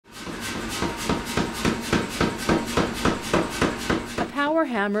power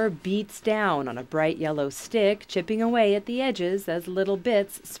hammer beats down on a bright yellow stick, chipping away at the edges as little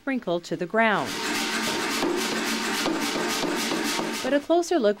bits sprinkle to the ground. But a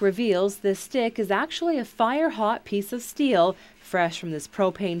closer look reveals this stick is actually a fire-hot piece of steel, fresh from this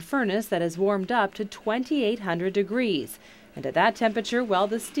propane furnace that has warmed up to 2,800 degrees. And at that temperature, well,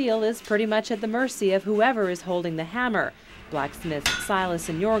 the steel is pretty much at the mercy of whoever is holding the hammer. Blacksmiths Silas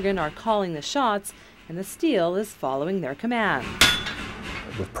and Jorgen are calling the shots, and the steel is following their commands.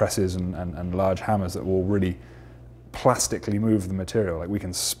 With presses and large hammers that will really plastically move the material, like we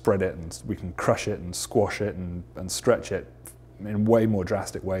can spread it and we can crush it and squash it and stretch it in way more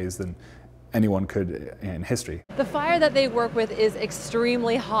drastic ways than anyone could in history. The fire that they work with is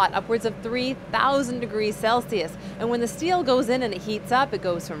extremely hot, upwards of 3,000 degrees Celsius. And when the steel goes in and it heats up, it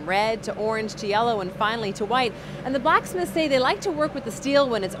goes from red to orange to yellow and finally to white. And the blacksmiths say they like to work with the steel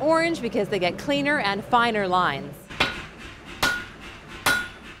when it's orange because they get cleaner and finer lines.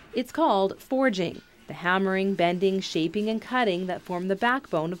 It's called forging, the hammering, bending, shaping, and cutting that form the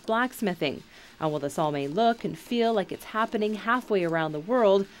backbone of blacksmithing. And while this all may look and feel like it's happening halfway around the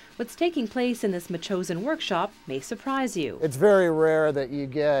world, what's taking place in this Metchosin workshop may surprise you. It's very rare that you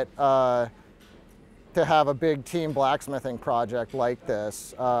get to have a big team blacksmithing project like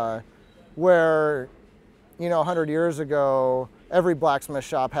this, where, you know, 100 years ago, every blacksmith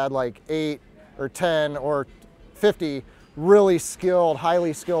shop had like 8 or 10 or 50 really skilled,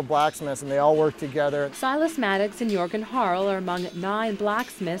 highly skilled blacksmiths, and they all work together. Silas Maddox and Jorgen Harl are among 9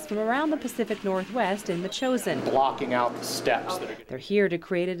 blacksmiths from around the Pacific Northwest in Metchosin. Blocking out the steps. They're here to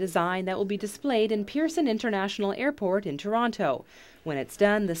create a design that will be displayed in Pearson International Airport in Toronto. When it's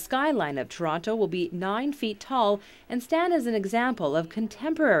done, the skyline of Toronto will be 9 feet tall and stand as an example of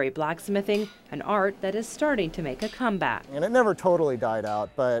contemporary blacksmithing, an art that is starting to make a comeback. And it never totally died out,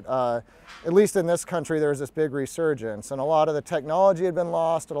 but at least in this country there's this big resurgence, and a lot of the technology had been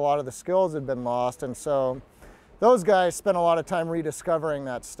lost and a lot of the skills had been lost, and so those guys spent a lot of time rediscovering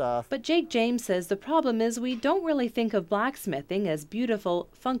that stuff. But Jake James says the problem is we don't really think of blacksmithing as beautiful,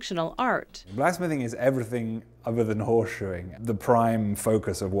 functional art. Blacksmithing is everything other than horseshoeing. The prime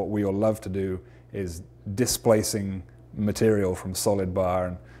focus of what we all love to do is displacing material from solid bar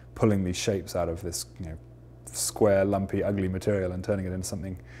and pulling these shapes out of this, you know, square, lumpy, ugly material and turning it into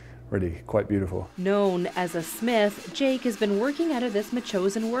something really quite beautiful. Known as a smith, Jake has been working out of this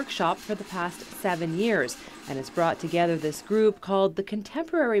Metchosin workshop for the past 7 years and has brought together this group called the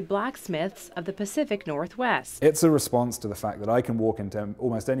Contemporary Blacksmiths of the Pacific Northwest. It's a response to the fact that I can walk into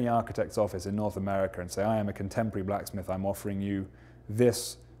almost any architect's office in North America and say, I am a contemporary blacksmith, I'm offering you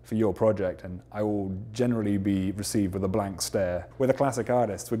this for your project, and I will generally be received with a blank stare. We're the classic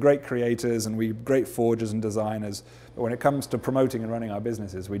artists, we're great creators and we're great forgers and designers, but when it comes to promoting and running our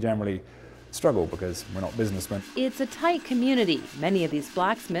businesses, we generally struggle because we're not businessmen. It's a tight community. Many of these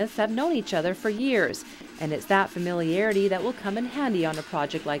blacksmiths have known each other for years, and it's that familiarity that will come in handy on a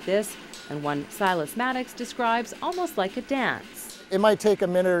project like this, and one Silas Maddox describes almost like a dance. It might take a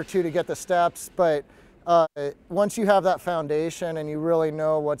minute or two to get the steps, but once you have that foundation and you really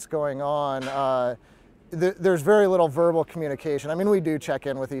know what's going on, there's very little verbal communication. I mean, we do check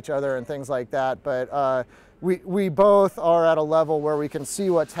in with each other and things like that, but we both are at a level where we can see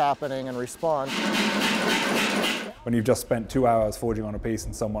what's happening and respond. When you've just spent 2 hours forging on a piece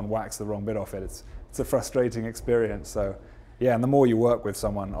and someone whacks the wrong bit off it, it's a frustrating experience. So yeah, and the more you work with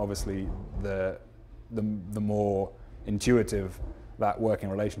someone, obviously the more intuitive that working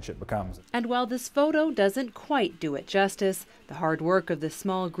relationship becomes. And while this photo doesn't quite do it justice, the hard work of this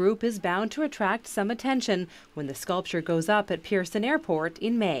small group is bound to attract some attention when the sculpture goes up at Pearson Airport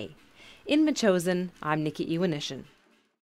in May. In Metchosin, I'm Nikki Ewanyshyn.